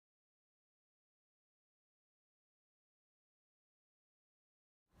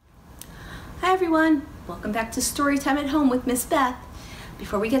everyone, welcome back to Storytime at Home with Miss Beth.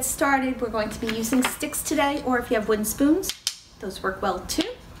 Before we get started, we're going to be using sticks today, or if you have wooden spoons, those work well too.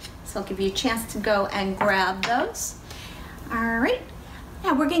 So I'll give you a chance to go and grab those. All right,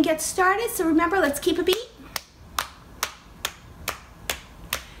 now we're going to get started, so remember, let's keep a beat.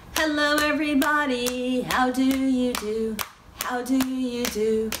 Hello everybody, how do you do? How do you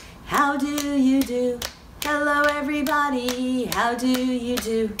do? How do you do? Hello everybody, how do you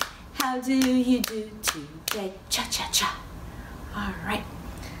do? How do you do today? Cha-cha-cha. All right,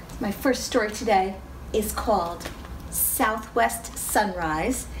 my first story today is called Southwest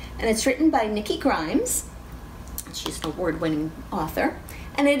Sunrise, and it's written by Nikki Grimes. She's an award-winning author,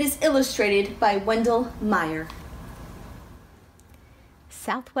 and it is illustrated by Wendell Meyer.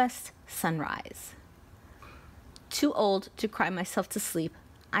 Southwest Sunrise. Too old to cry myself to sleep,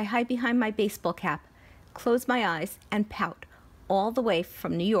 I hide behind my baseball cap, close my eyes, and pout all the way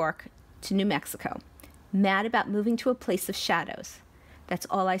from New York to New Mexico, mad about moving to a place of shadows. That's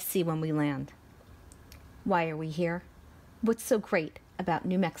all I see when we land. Why are we here? What's so great about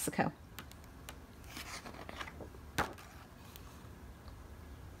New Mexico?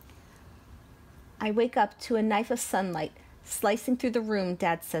 I wake up to a knife of sunlight slicing through the room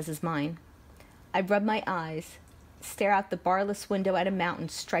Dad says is mine. I rub my eyes, stare out the barless window at a mountain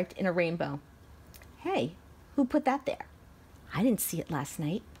striped in a rainbow. Hey, who put that there? I didn't see it last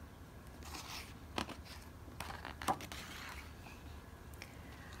night.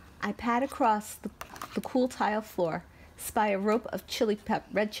 I pad across the cool tile floor, spy a rope of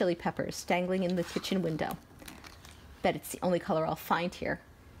red chili peppers dangling in the kitchen window. Bet it's the only color I'll find here.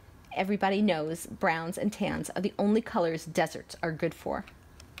 Everybody knows browns and tans are the only colors deserts are good for.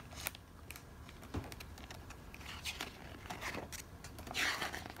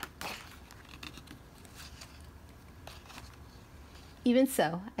 Even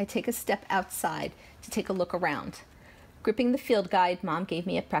so, I take a step outside to take a look around. Gripping the field guide Mom gave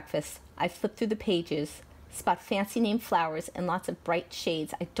me at breakfast, I flip through the pages, spot fancy named flowers and lots of bright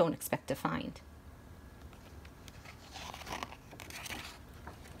shades I don't expect to find.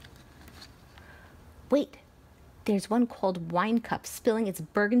 Wait, there's one called Wine Cup spilling its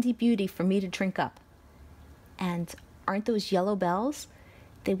burgundy beauty for me to drink up. And aren't those yellow bells?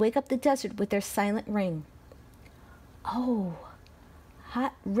 They wake up the desert with their silent ring. Oh,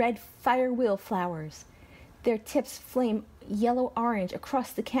 hot red firewheel flowers. Their tips flame yellow-orange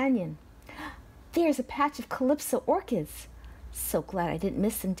across the canyon. There's a patch of calypso orchids. So glad I didn't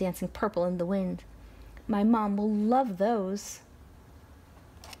miss them dancing purple in the wind. My mom will love those.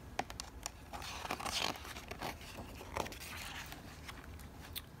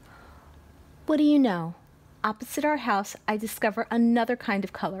 What do you know? Opposite our house, I discover another kind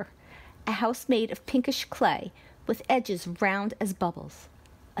of color. A house made of pinkish clay with edges round as bubbles.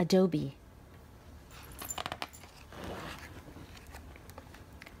 Adobe.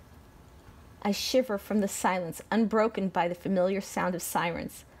 I shiver from the silence, unbroken by the familiar sound of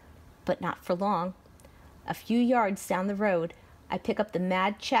sirens. But not for long. A few yards down the road, I pick up the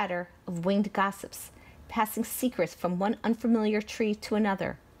mad chatter of winged gossips, passing secrets from one unfamiliar tree to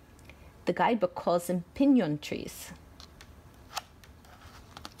another. The guidebook calls them pinon trees.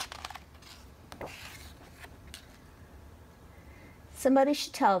 Somebody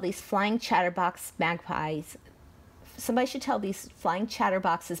should tell these flying chatterboxes magpies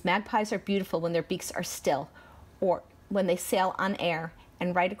are beautiful when their beaks are still, or when they sail on air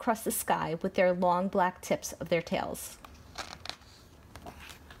and ride across the sky with their long black tips of their tails.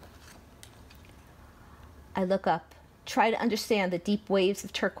 I look up, try to understand the deep waves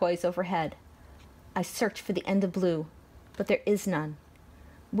of turquoise overhead. I search for the end of blue, but there is none.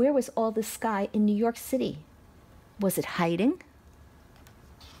 Where was all this sky in New York City? Was it hiding?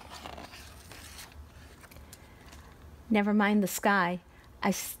 Never mind the sky.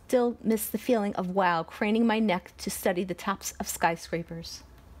 I still miss the feeling of wow craning my neck to study the tops of skyscrapers.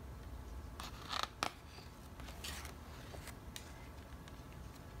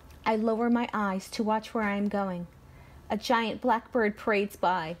 I lower my eyes to watch where I am going. A giant black bird parades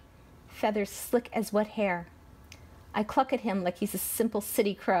by, feathers slick as wet hair. I cluck at him like he's a simple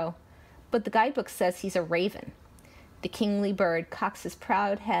city crow, but the guidebook says he's a raven. The kingly bird cocks his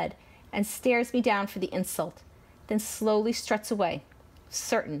proud head and stares me down for the insult, then slowly struts away,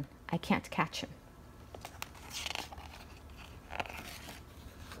 certain I can't catch him.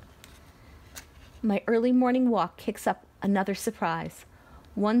 My early morning walk kicks up another surprise,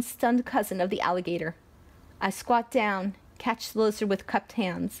 one stunned cousin of the alligator. I squat down, catch the lizard with cupped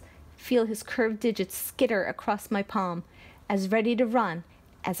hands, feel his curved digits skitter across my palm, as ready to run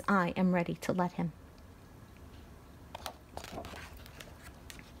as I am ready to let him.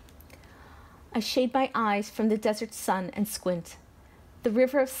 I shade my eyes from the desert sun and squint. The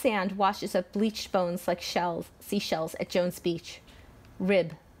river of sand washes up bleached bones like seashells at Jones Beach.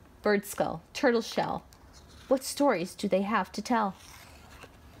 Rib, bird skull, turtle shell. What stories do they have to tell?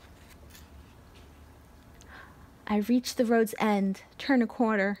 I reach the road's end, turn a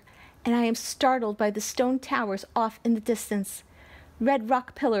corner, and I am startled by the stone towers off in the distance, red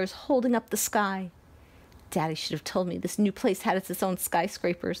rock pillars holding up the sky. Daddy should have told me this new place had its own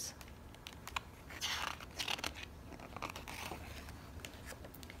skyscrapers.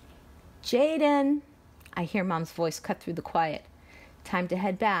 Jaden, I hear Mom's voice cut through the quiet. Time to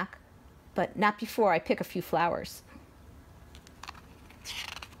head back, but not before I pick a few flowers.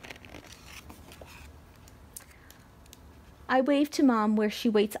 I wave to Mom where she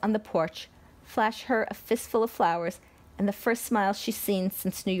waits on the porch, flash her a fistful of flowers and the first smile she's seen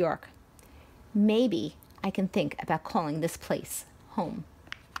since New York. Maybe I can think about calling this place home.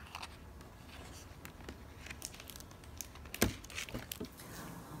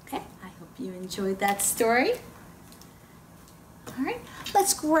 Okay, I hope you enjoyed that story. All right,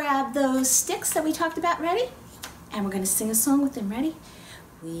 let's grab those sticks that we talked about. Ready? And we're going to sing a song with them. Ready?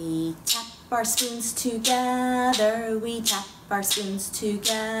 We tap our spoons together, we tap our spoons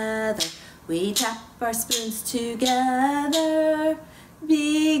together, we tap our spoons together,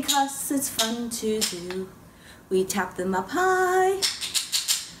 because it's fun to do. We tap them up high,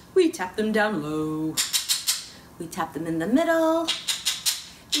 we tap them down low, we tap them in the middle,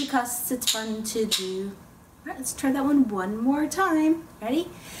 because it's fun to do. All right, let's try that one more time. Ready?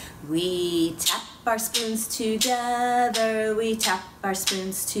 We tap our spoons together, we tap our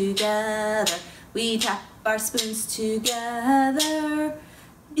spoons together, we tap our spoons together,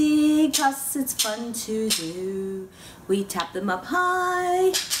 because it's fun to do. We tap them up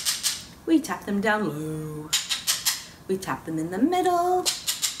high, we tap them down low, we tap them in the middle,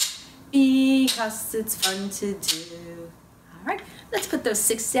 because it's fun to do. All right, let's put those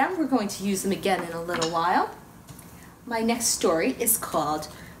sticks down. We're going to use them again in a little while. My next story is called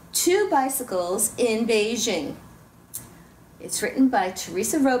Two Bicycles in Beijing. It's written by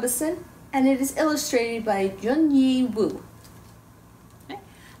Teresa Robison and it is illustrated by Junyi Wu. Okay.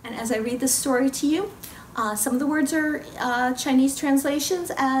 And as I read this story to you, some of the words are Chinese translations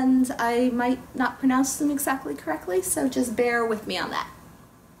and I might not pronounce them exactly correctly, so just bear with me on that.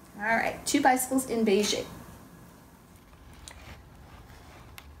 All right, Two Bicycles in Beijing.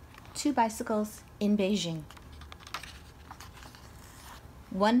 Two Bicycles in Beijing.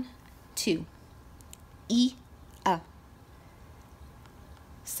 1, 2.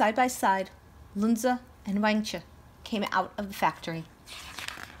 Side by side, Lunza and Wangche came out of the factory.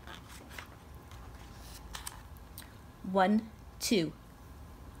 1, 2.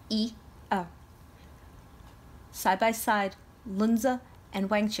 Side by side, Lunza and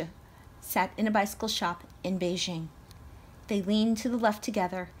Wangche sat in a bicycle shop in Beijing. They leaned to the left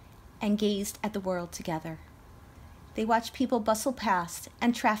together and gazed at the world together. They watched people bustle past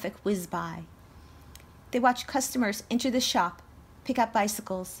and traffic whiz by. They watched customers enter the shop, pick up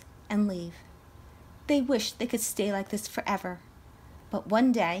bicycles, and leave. They wished they could stay like this forever. But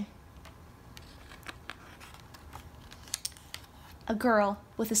one day, a girl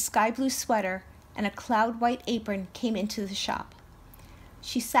with a sky blue sweater and a cloud white apron came into the shop.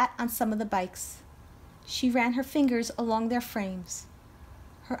 She sat on some of the bikes. She ran her fingers along their frames.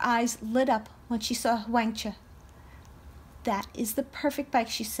 Her eyes lit up when she saw Wangche. "That is the perfect bike,"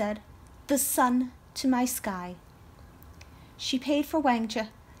 she said, "the sun to my sky." She paid for Wangche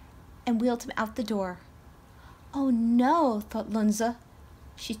and wheeled him out the door. "Oh no," thought Lunza.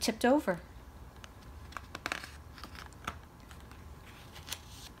 She tipped over.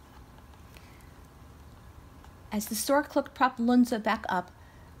 As the store clerk propped Lunza back up,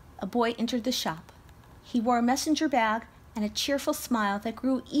 a boy entered the shop. He wore a messenger bag and a cheerful smile that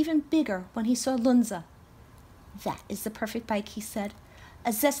grew even bigger when he saw Lunza. "That is the perfect bike," he said,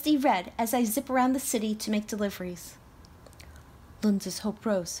 "a zesty red as I zip around the city to make deliveries." Lunza's hope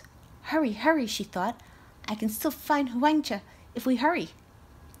rose. "Hurry, hurry," she thought. "I can still find Wangche if we hurry."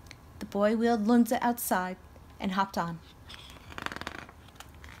 The boy wheeled Lunza outside and hopped on.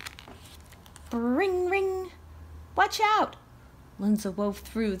 Ring, ring! "Watch out!" Lunza wove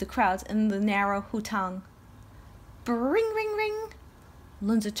through the crowds in the narrow hutang. Ring, ring, ring!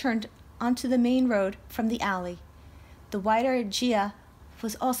 Lunza turned onto the main road from the alley. The wider Jia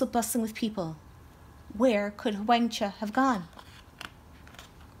was also bustling with people. Where could Wangche have gone?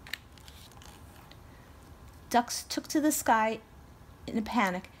 Ducks took to the sky in a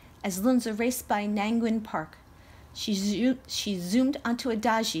panic as Lunza raced by Nanguin Park. She zoomed onto a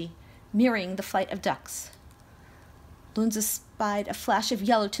daji, mirroring the flight of ducks. Lunza spied a flash of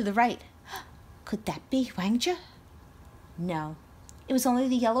yellow to the right. Could that be Huangja? No, it was only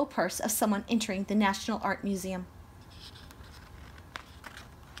the yellow purse of someone entering the National Art Museum.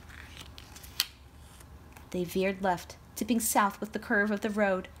 They veered left, dipping south with the curve of the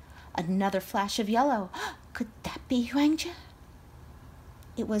road. Another flash of yellow. Could that be Huangja?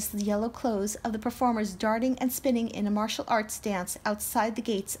 It was the yellow clothes of the performers darting and spinning in a martial arts dance outside the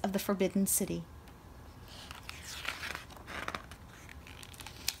gates of the Forbidden City.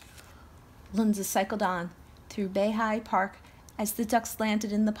 Lunza cycled on through Beihai Park as the ducks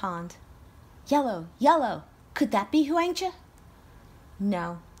landed in the pond. Yellow, yellow. Could that be Huangja?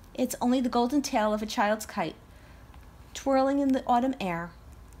 No, it's only the golden tail of a child's kite, twirling in the autumn air.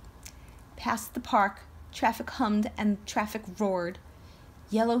 Past the park, traffic hummed and traffic roared.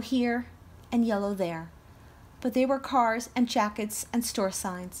 Yellow here and yellow there. But there were cars and jackets and store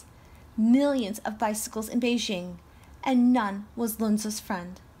signs. Millions of bicycles in Beijing, and none was Lunza's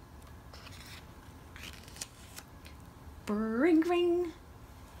friend. Ring, ring.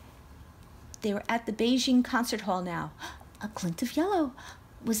 They were at the Beijing concert hall now. A glint of yellow.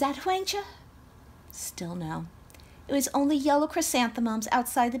 Was that Huangja? Still no. It was only yellow chrysanthemums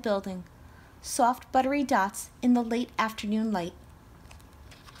outside the building, soft buttery dots in the late afternoon light.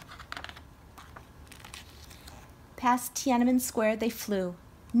 Past Tiananmen Square they flew,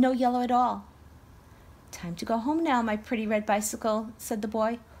 no yellow at all. Time to go home now, my pretty red bicycle, said the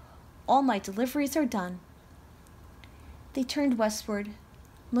boy. All my deliveries are done. They turned westward.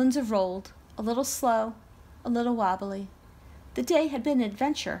 Lunza rolled, a little slow, a little wobbly. The day had been an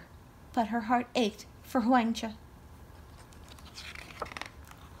adventure, but her heart ached for Huangja.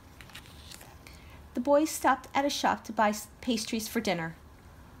 The boys stopped at a shop to buy pastries for dinner.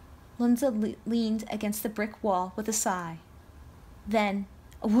 Lunza leaned against the brick wall with a sigh. Then,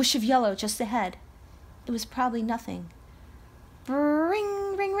 a whoosh of yellow just ahead. It was probably nothing.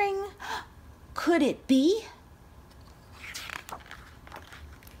 Ring, ring, ring. Could it be?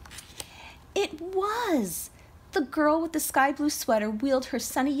 It was! The girl with the sky blue sweater wheeled her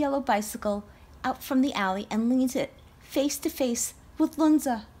sunny yellow bicycle out from the alley and leaned it face to face with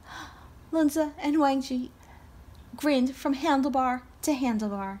Lunza. Lunza and Huangja grinned from handlebar to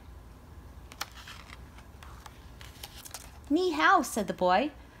handlebar. Ni hao, said the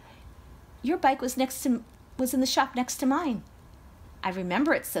boy. Your bike was in the shop next to mine. I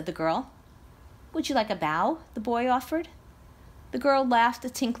remember it, said the girl. Would you like a bow? The boy offered. The girl laughed a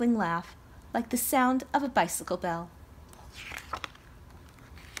tinkling laugh, like the sound of a bicycle bell.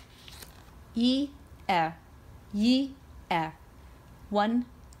 Yi er, 1,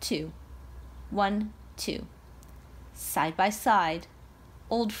 2, 1, 2. Side by side,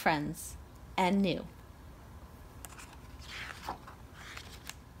 old friends and new.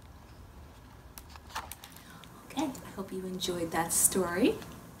 Okay, I hope you enjoyed that story.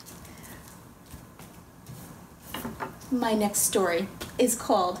 My next story is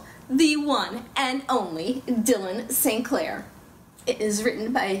called The One and Only Dylan St. Clair. It is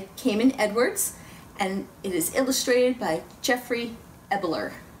written by Cayman Edwards and it is illustrated by Jeffrey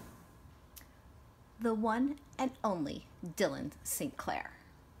Ebler. The One and Only Dylan St. Clair.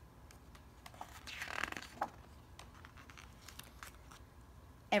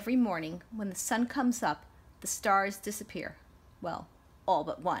 Every morning when the sun comes up, the stars disappear. Well, all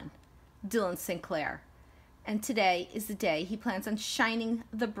but one, Dylan St. Clair. And today is the day he plans on shining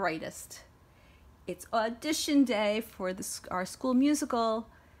the brightest. It's audition day for our school musical.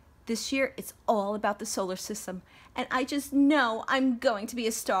 This year, it's all about the solar system. And I just know I'm going to be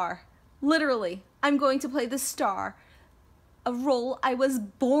a star. Literally, I'm going to play the star, a role I was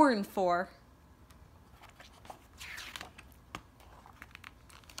born for.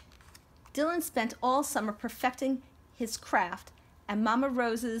 Dylan spent all summer perfecting his craft at Mama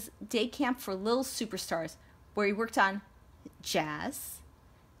Rose's day camp for little superstars, where he worked on jazz,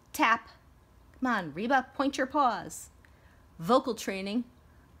 tap, come on, Reba, point your paws, vocal training,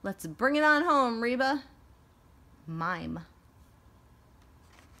 let's bring it on home, Reba, mime.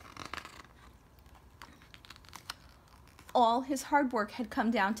 All his hard work had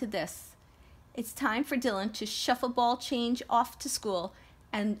come down to this. It's time for Dylan to shuffle ball change off to school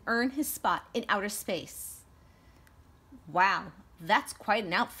and earn his spot in outer space. Wow, that's quite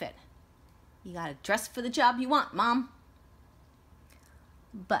an outfit. You gotta dress for the job you want, Mom.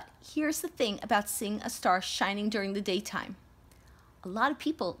 But here's the thing about seeing a star shining during the daytime. A lot of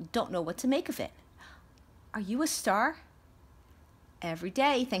people don't know what to make of it. Are you a star? Every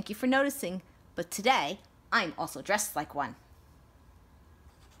day, thank you for noticing, but today, I'm also dressed like one.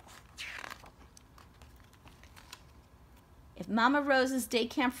 If Mama Rose's day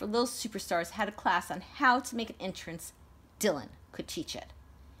camp for little superstars had a class on how to make an entrance, Dylan could teach it.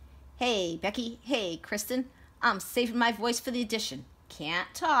 Hey, Becky. Hey, Kristen. I'm saving my voice for the audition.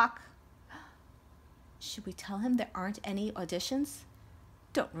 Can't talk. Should we tell him there aren't any auditions?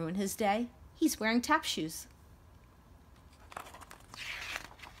 Don't ruin his day. He's wearing tap shoes.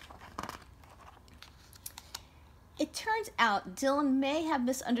 It turns out Dylan may have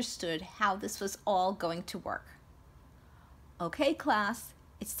misunderstood how this was all going to work. Okay, class,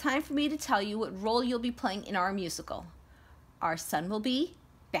 it's time for me to tell you what role you'll be playing in our musical. Our sun will be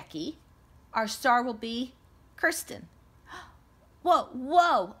Becky. Our star will be Kirsten.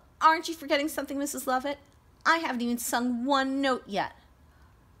 Whoa, aren't you forgetting something, Mrs. Lovett? I haven't even sung one note yet.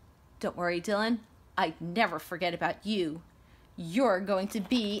 Don't worry, Dylan. I'd never forget about you. You're going to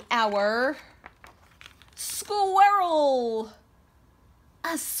be our squirrel.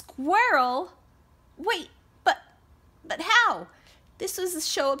 A squirrel? Wait, but how? This was a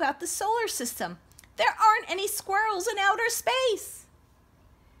show about the solar system. There aren't any squirrels in outer space.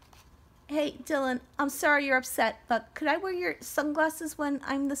 Hey, Dylan, I'm sorry you're upset, but could I wear your sunglasses when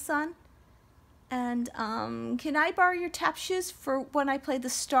I'm the sun? And can I borrow your tap shoes for when I play the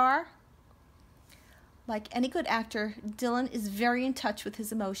star? Like any good actor, Dylan is very in touch with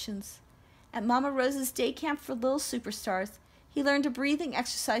his emotions. At Mama Rose's day camp for little superstars, he learned a breathing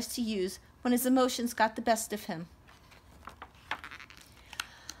exercise to use when his emotions got the best of him.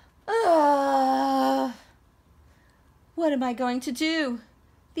 What am I going to do?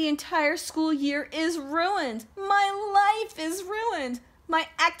 The entire school year is ruined. My life is ruined. My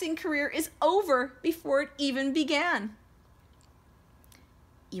acting career is over before it even began.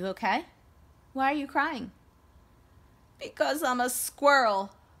 You okay? Why are you crying? Because I'm a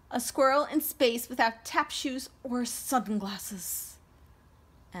squirrel. A squirrel in space without tap shoes or sunglasses.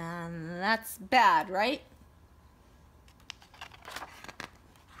 And that's bad, right?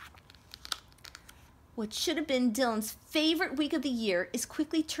 What should have been Dylan's favorite week of the year is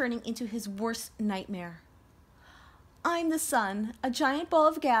quickly turning into his worst nightmare. I'm the sun, a giant ball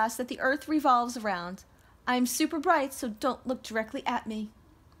of gas that the earth revolves around. I'm super bright, so don't look directly at me.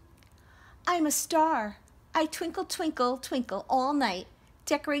 I'm a star. I twinkle, twinkle, twinkle all night,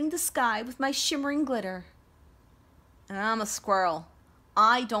 decorating the sky with my shimmering glitter. And I'm a squirrel.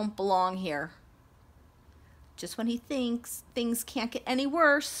 I don't belong here. Just when he thinks things can't get any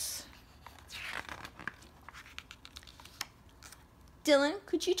worse. Dylan,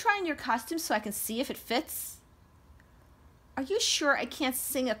 could you try on your costume so I can see if it fits? Are you sure I can't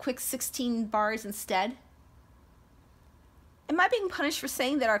sing a quick 16 bars instead? Am I being punished for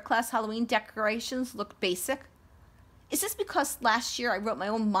saying that our class Halloween decorations look basic? Is this because last year I wrote my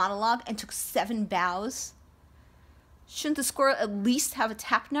own monologue and took 7 bows? Shouldn't the squirrel at least have a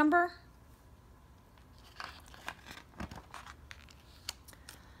tap number?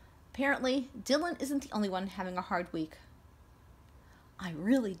 Apparently, Dylan isn't the only one having a hard week. I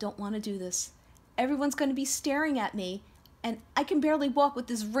really don't want to do this. Everyone's going to be staring at me, and I can barely walk with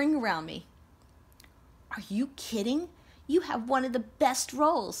this ring around me. Are you kidding? You have one of the best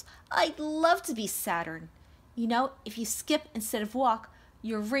roles. I'd love to be Saturn. You know, if you skip instead of walk,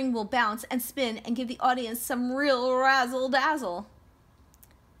 your ring will bounce and spin and give the audience some real razzle-dazzle.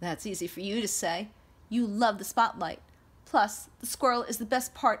 That's easy for you to say. You love the spotlight. Plus, the squirrel is the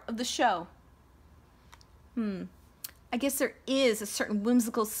best part of the show. I guess there is a certain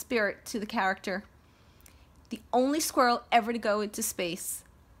whimsical spirit to the character. The only squirrel ever to go into space.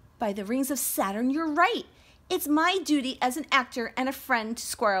 By the rings of Saturn, you're right. It's my duty as an actor and a friend to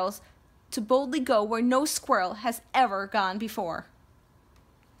squirrels to boldly go where no squirrel has ever gone before.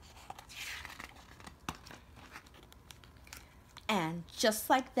 And just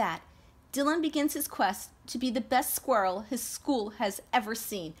like that, Dylan begins his quest to be the best squirrel his school has ever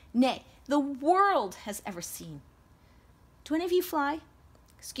seen. Nay, the world has ever seen. Do any of you fly?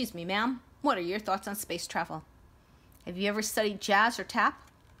 Excuse me, ma'am. What are your thoughts on space travel? Have you ever studied jazz or tap?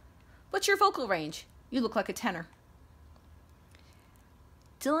 What's your vocal range? You look like a tenor.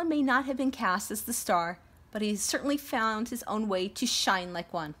 Dylan may not have been cast as the star, but he's certainly found his own way to shine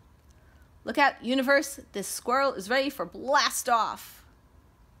like one. Look out, universe. This squirrel is ready for blast off.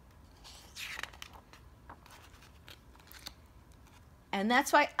 And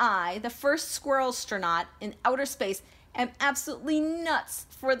that's why I, the first squirrel astronaut in outer space, am absolutely nuts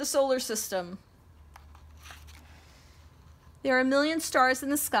for the solar system. There are a million stars in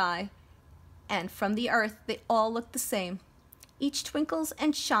the sky, and from the earth they all look the same. Each twinkles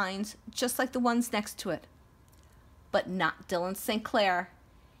and shines just like the ones next to it. But not Dylan St. Clair.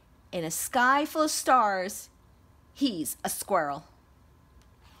 In a sky full of stars, he's a squirrel.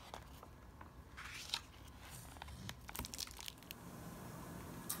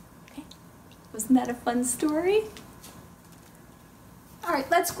 Okay, wasn't that a fun story? All right,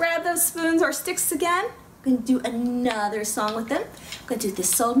 let's grab those spoons or sticks again. We're going to do another song with them. We're going to do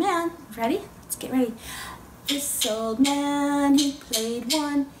This Old Man. Ready? Let's get ready. This old man, he played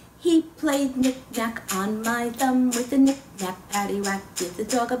one. He played knick-knack on my thumb with a knick-knack, paddywhack, give the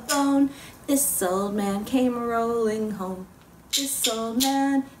dog a bone. This old man came rolling home. This old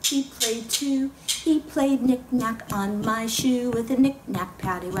man, he played two. He played knick-knack on my shoe with a knick-knack,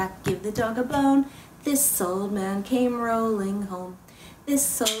 paddywhack, give the dog a bone. This old man came rolling home.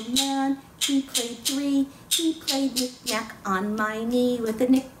 This old man, he played three. He played knick-knack on my knee with a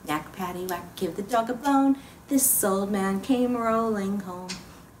knick-knack, paddywhack, give the dog a bone. This old man came rolling home.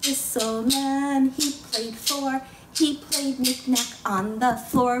 This old man, he played four. He played knick-knack on the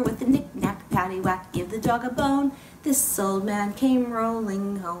floor with a knick-knack, paddywhack, give the dog a bone. This old man came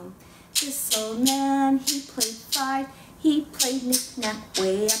rolling home. This old man, he played five. He played knick-knack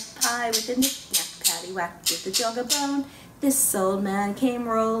way up high with a knick-knack, paddywhack, give the dog a bone. This old man came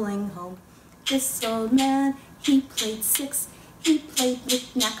rolling home. This old man, he played six. He played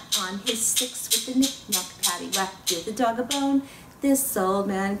knick-knack on his sticks with a knick-knack, paddywhack, give the dog a bone. This old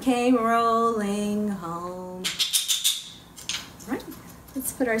man came rolling home. All right,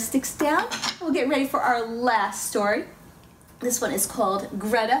 let's put our sticks down. We'll get ready for our last story. This one is called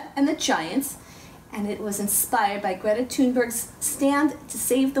Greta and the Giants, and it was inspired by Greta Thunberg's Stand to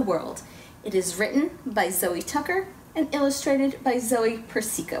Save the World. It is written by Zoe Tucker and illustrated by Zoe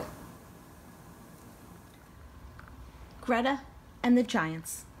Persico. Greta and the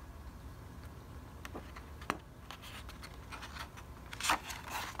Giants.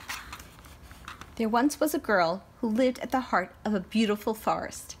 There once was a girl who lived at the heart of a beautiful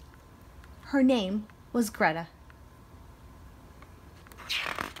forest. Her name was Greta.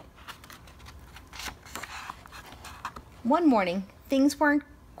 One morning, things weren't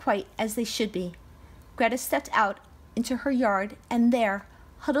quite as they should be. Greta stepped out into her yard, and there,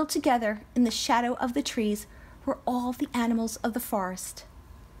 huddled together in the shadow of the trees, were all the animals of the forest.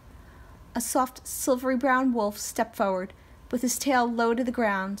 A soft, silvery brown wolf stepped forward, with his tail low to the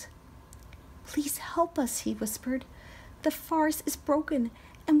ground. "Please help us," he whispered. "The forest is broken,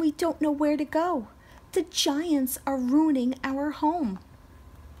 and we don't know where to go. The giants are ruining our home."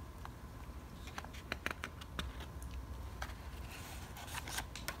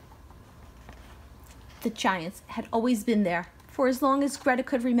 The giants had always been there, for as long as Greta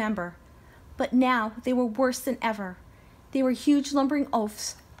could remember. But now they were worse than ever. They were huge lumbering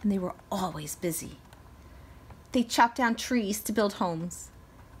oafs, and they were always busy. They chopped down trees to build homes.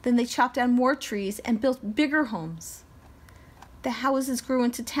 Then they chopped down more trees and built bigger homes. The houses grew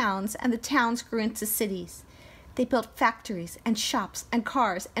into towns, and the towns grew into cities. They built factories and shops and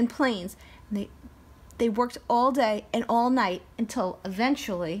cars and planes, and they worked all day and all night until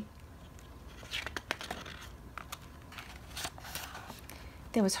eventually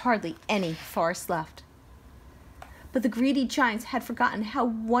there was hardly any forest left. But the greedy giants had forgotten how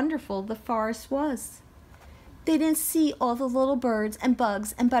wonderful the forest was. They didn't see all the little birds and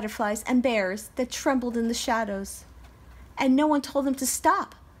bugs and butterflies and bears that trembled in the shadows. And no one told them to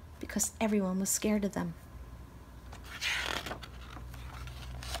stop because everyone was scared of them.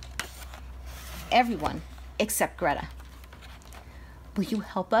 Everyone except Greta. "Will you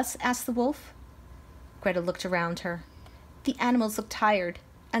help us?" asked the wolf. Greta looked around her. The animals looked tired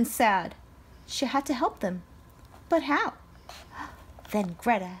and sad. She had to help them. But how? Then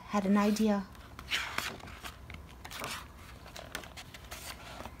Greta had an idea.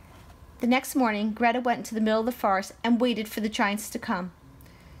 The next morning, Greta went into the middle of the forest and waited for the giants to come.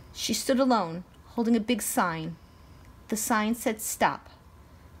 She stood alone, holding a big sign. The sign said stop.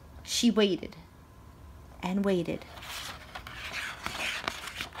 She waited and waited.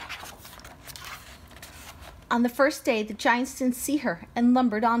 On the first day, the giants didn't see her and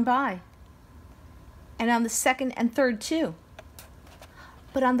lumbered on by. And on the second and third, too.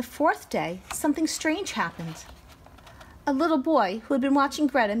 But on the fourth day, something strange happened. A little boy who had been watching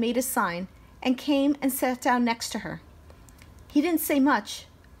Greta made a sign and came and sat down next to her. He didn't say much,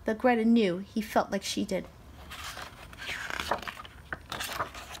 but Greta knew he felt like she did.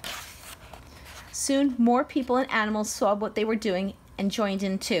 Soon, more people and animals saw what they were doing and joined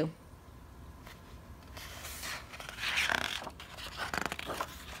in too.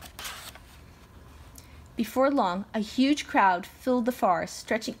 Before long, a huge crowd filled the forest,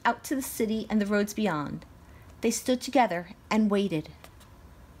 stretching out to the city and the roads beyond. They stood together and waited.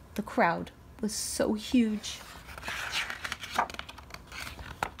 The crowd was so huge.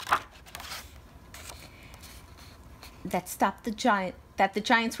 That the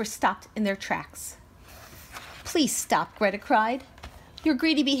giants were stopped in their tracks. "Please stop," Greta cried. "Your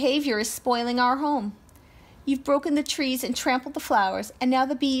greedy behavior is spoiling our home. You've broken the trees and trampled the flowers, and now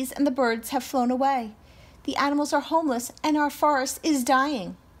the bees and the birds have flown away. The animals are homeless, and our forest is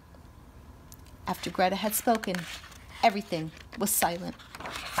dying." After Greta had spoken, everything was silent.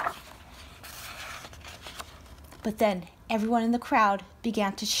 But then everyone in the crowd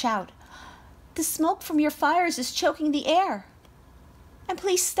began to shout, "The smoke from your fires is choking the air. And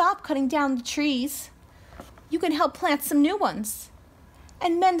please stop cutting down the trees. You can help plant some new ones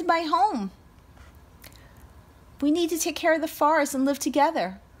and mend my home. We need to take care of the forest and live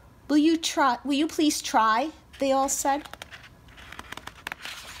together. Will you please try?" they all said.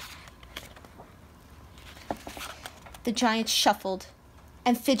 The giants shuffled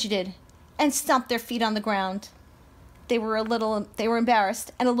and fidgeted and stomped their feet on the ground. They were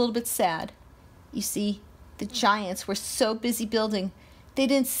embarrassed and a little bit sad. You see, the giants were so busy building, they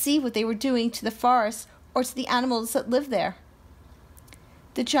didn't see what they were doing to the forest or to the animals that lived there.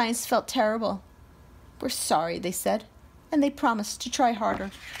 The giants felt terrible. "We're sorry," they said, and they promised to try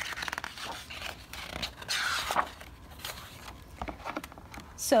harder.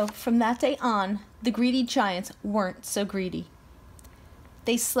 So from that day on, the greedy giants weren't so greedy.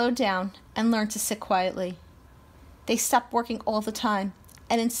 They slowed down and learned to sit quietly. They stopped working all the time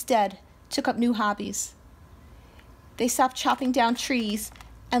and instead took up new hobbies. They stopped chopping down trees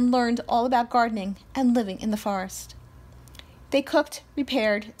and learned all about gardening and living in the forest. They cooked,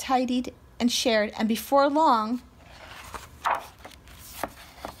 repaired, tidied, and shared, and before long,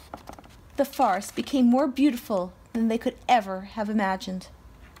 the forest became more beautiful than they could ever have imagined.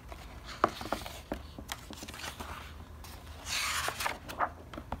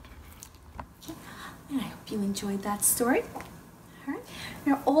 And I hope you enjoyed that story. All right.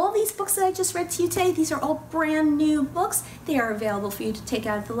 Now, all these books that I just read to you today, these are all brand new books. They are available for you to take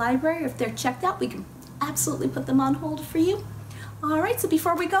out of the library. If they're checked out, we can absolutely put them on hold for you. All right, so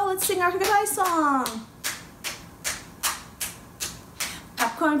before we go, let's sing our goodbye song.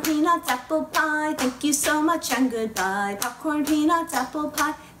 Popcorn, peanuts, apple pie, thank you so much and goodbye. Popcorn, peanuts, apple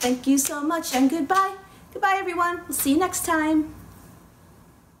pie, thank you so much and goodbye. Goodbye, everyone. We'll see you next time.